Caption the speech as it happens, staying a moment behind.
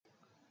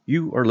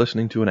You are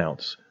listening to An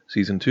Ounce,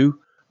 Season 2,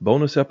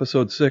 Bonus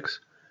Episode 6,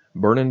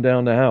 Burning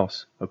Down the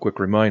House, a quick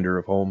reminder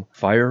of home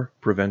fire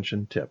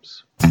prevention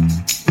tips.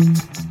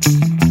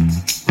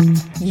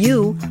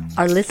 You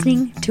are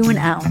listening to An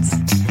Ounce,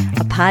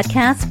 a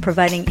podcast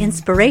providing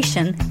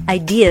inspiration,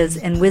 ideas,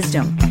 and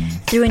wisdom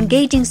through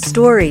engaging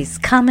stories,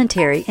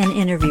 commentary, and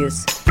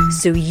interviews,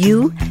 so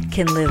you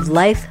can live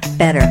life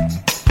better.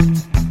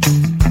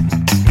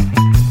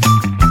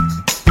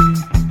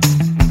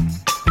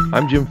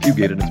 I'm Jim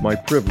Fugate, and it's my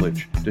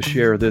privilege to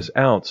share this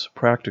ounce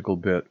practical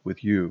bit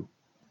with you.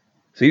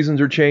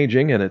 Seasons are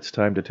changing, and it's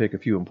time to take a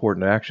few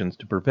important actions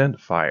to prevent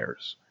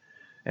fires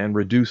and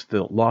reduce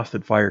the loss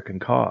that fire can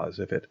cause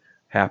if it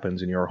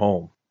happens in your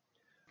home.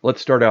 Let's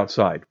start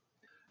outside.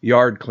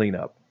 Yard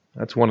cleanup.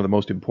 That's one of the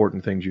most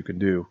important things you can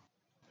do.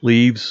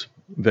 Leaves,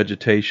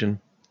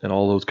 vegetation, and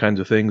all those kinds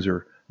of things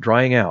are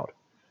drying out,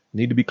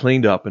 need to be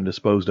cleaned up and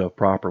disposed of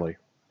properly.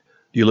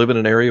 Do you live in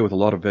an area with a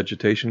lot of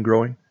vegetation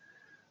growing?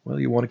 Well,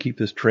 you want to keep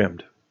this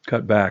trimmed,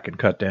 cut back and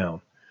cut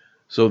down,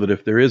 so that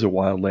if there is a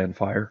wildland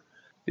fire,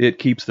 it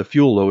keeps the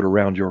fuel load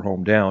around your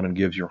home down and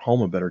gives your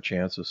home a better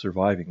chance of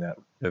surviving that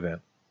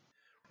event.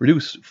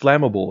 Reduce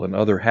flammable and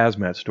other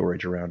hazmat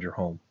storage around your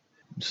home.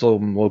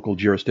 Some local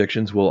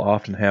jurisdictions will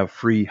often have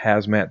free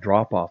hazmat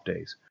drop-off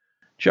days.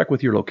 Check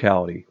with your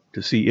locality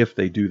to see if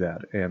they do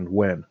that and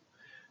when.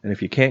 And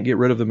if you can't get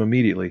rid of them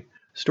immediately,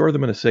 store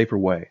them in a safer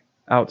way,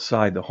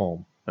 outside the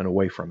home and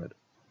away from it.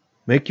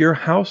 Make your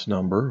house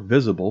number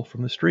visible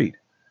from the street.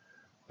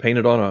 Paint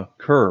it on a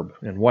curb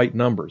in white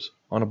numbers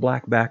on a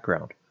black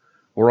background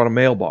or on a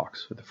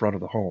mailbox at the front of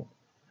the home.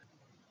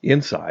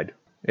 Inside,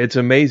 it's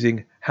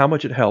amazing how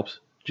much it helps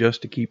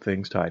just to keep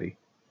things tidy.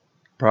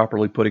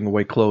 Properly putting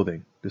away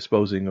clothing,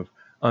 disposing of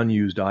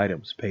unused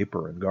items,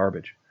 paper, and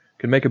garbage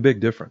can make a big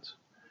difference.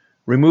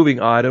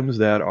 Removing items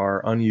that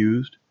are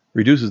unused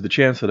reduces the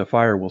chance that a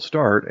fire will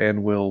start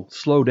and will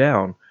slow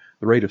down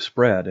the rate of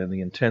spread and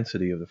the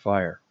intensity of the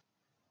fire.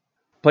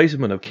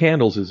 Placement of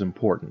candles is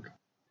important.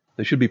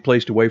 They should be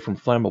placed away from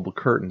flammable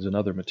curtains and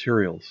other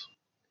materials.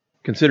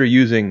 Consider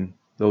using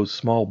those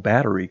small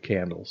battery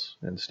candles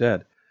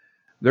instead.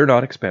 They're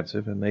not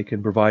expensive and they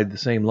can provide the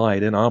same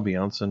light and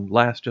ambiance and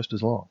last just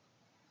as long.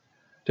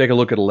 Take a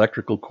look at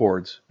electrical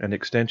cords and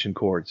extension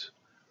cords.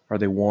 Are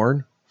they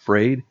worn,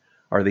 frayed?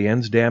 Are the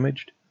ends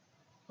damaged?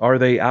 Are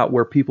they out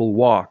where people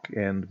walk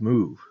and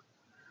move?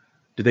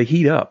 Do they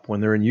heat up when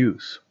they're in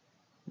use?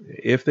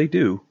 If they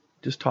do,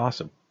 just toss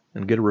them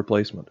and get a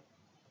replacement.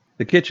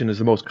 The kitchen is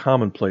the most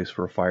common place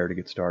for a fire to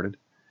get started.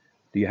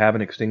 Do you have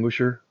an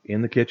extinguisher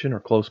in the kitchen or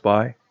close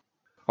by?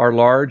 Are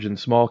large and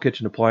small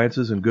kitchen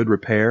appliances in good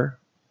repair?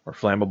 Are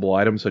flammable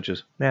items such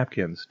as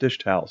napkins, dish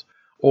towels,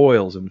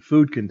 oils, and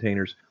food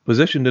containers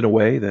positioned in a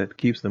way that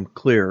keeps them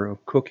clear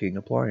of cooking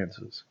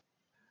appliances?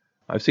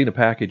 I've seen a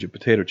package of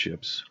potato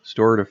chips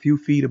stored a few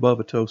feet above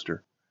a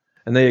toaster,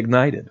 and they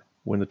ignited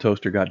when the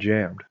toaster got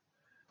jammed.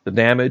 The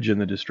damage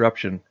and the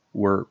disruption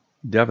were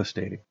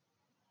devastating.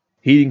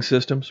 Heating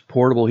systems,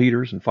 portable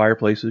heaters, and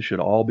fireplaces should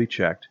all be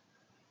checked,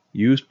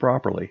 used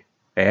properly,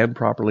 and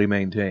properly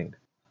maintained.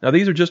 Now,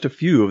 these are just a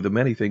few of the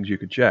many things you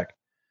could check.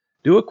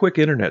 Do a quick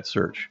internet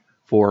search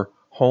for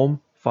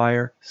Home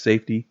Fire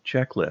Safety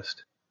Checklist.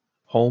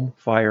 Home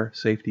Fire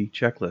Safety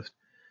Checklist.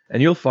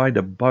 And you'll find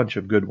a bunch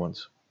of good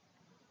ones.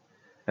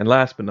 And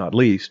last but not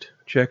least,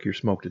 check your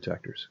smoke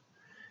detectors.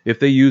 If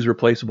they use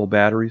replaceable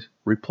batteries,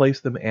 replace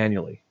them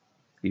annually,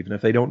 even if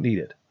they don't need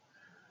it.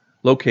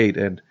 Locate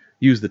and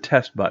use the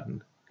test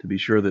button to be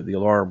sure that the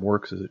alarm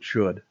works as it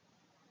should.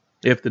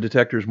 If the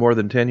detector is more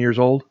than 10 years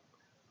old,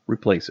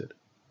 replace it.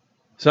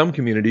 Some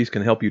communities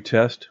can help you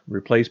test,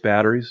 replace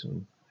batteries,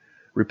 and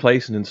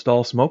replace and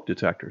install smoke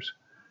detectors.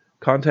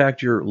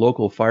 Contact your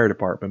local fire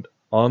department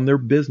on their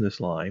business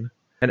line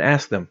and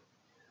ask them,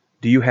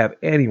 do you have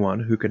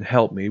anyone who can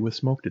help me with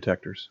smoke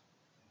detectors?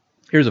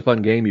 Here's a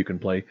fun game you can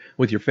play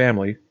with your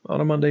family on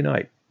a Monday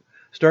night.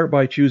 Start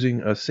by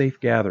choosing a safe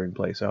gathering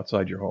place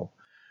outside your home,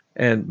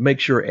 and make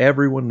sure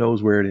everyone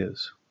knows where it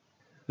is.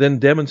 Then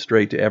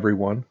demonstrate to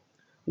everyone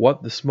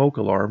what the smoke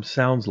alarm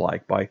sounds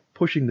like by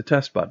pushing the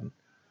test button.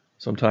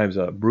 Sometimes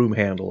a broom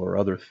handle or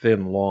other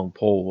thin, long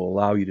pole will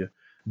allow you to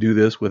do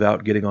this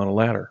without getting on a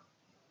ladder.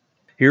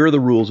 Here are the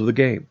rules of the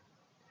game.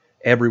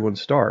 Everyone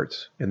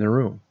starts in their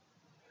room.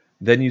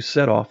 Then you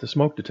set off the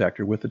smoke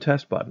detector with the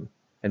test button,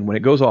 and when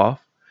it goes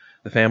off,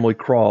 the family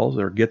crawls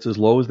or gets as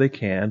low as they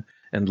can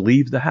and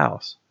leaves the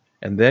house,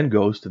 and then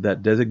goes to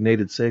that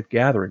designated safe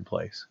gathering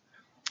place.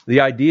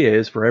 The idea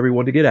is for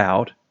everyone to get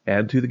out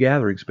and to the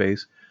gathering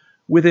space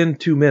within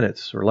 2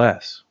 minutes or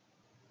less.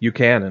 You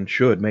can and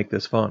should make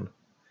this fun.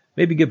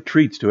 Maybe give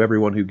treats to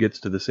everyone who gets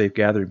to the safe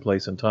gathering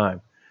place in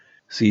time.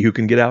 See who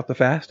can get out the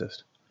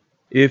fastest.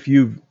 If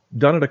you've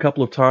done it a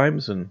couple of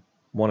times and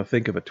want to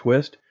think of a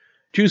twist,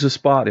 choose a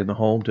spot in the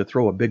home to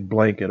throw a big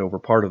blanket over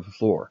part of the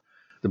floor.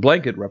 The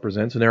blanket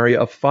represents an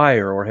area of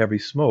fire or heavy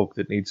smoke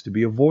that needs to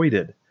be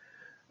avoided.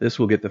 This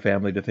will get the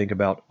family to think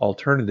about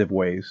alternative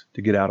ways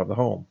to get out of the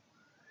home.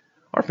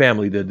 Our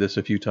family did this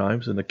a few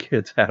times, and the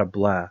kids had a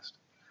blast.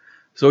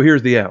 So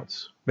here's the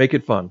ounce. Make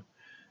it fun.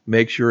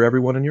 make sure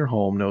everyone in your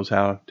home knows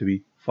how to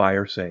be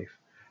fire safe,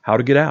 how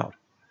to get out,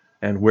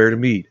 and where to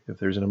meet if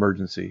there's an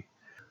emergency.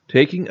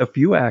 Taking a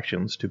few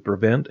actions to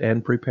prevent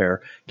and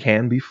prepare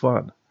can be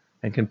fun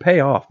and can pay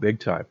off big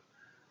time.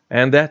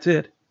 And that's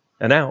it.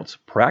 An ounce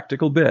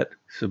practical bit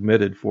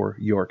submitted for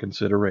your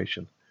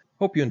consideration.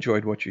 Hope you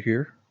enjoyed what you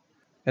hear.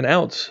 An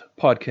Ounce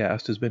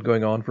podcast has been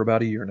going on for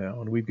about a year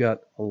now, and we've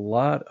got a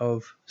lot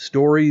of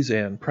stories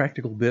and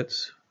practical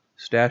bits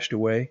stashed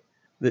away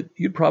that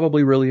you'd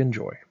probably really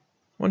enjoy.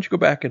 Why don't you go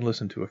back and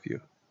listen to a few?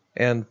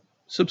 And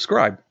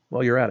subscribe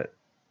while you're at it.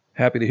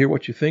 Happy to hear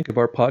what you think of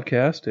our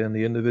podcast and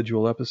the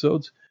individual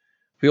episodes.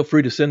 Feel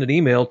free to send an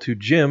email to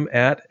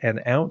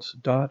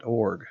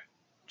jim@anounce.org.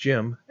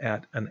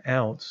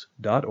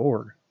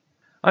 jim@anounce.org.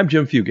 I'm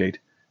Jim Fugate,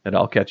 and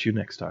I'll catch you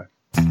next time.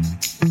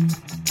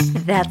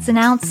 That's An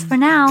Ounce for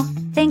now.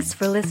 Thanks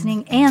for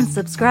listening and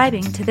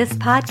subscribing to this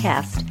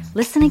podcast.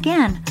 Listen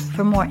again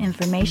for more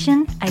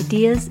information,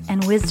 ideas,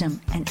 and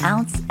wisdom, an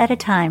ounce at a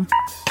time.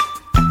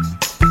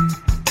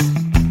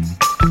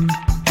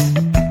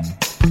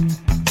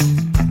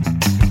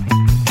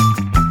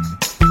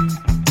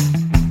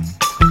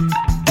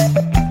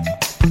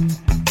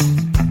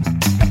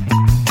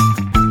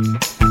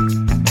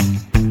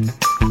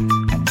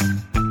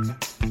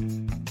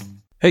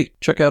 Hey,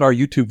 check out our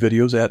YouTube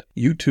videos at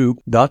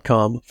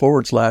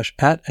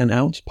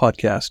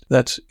youtube.com/@an-ounce-podcast.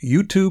 That's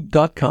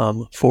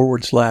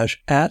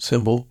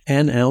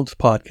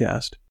youtube.com/@an-ounce-podcast.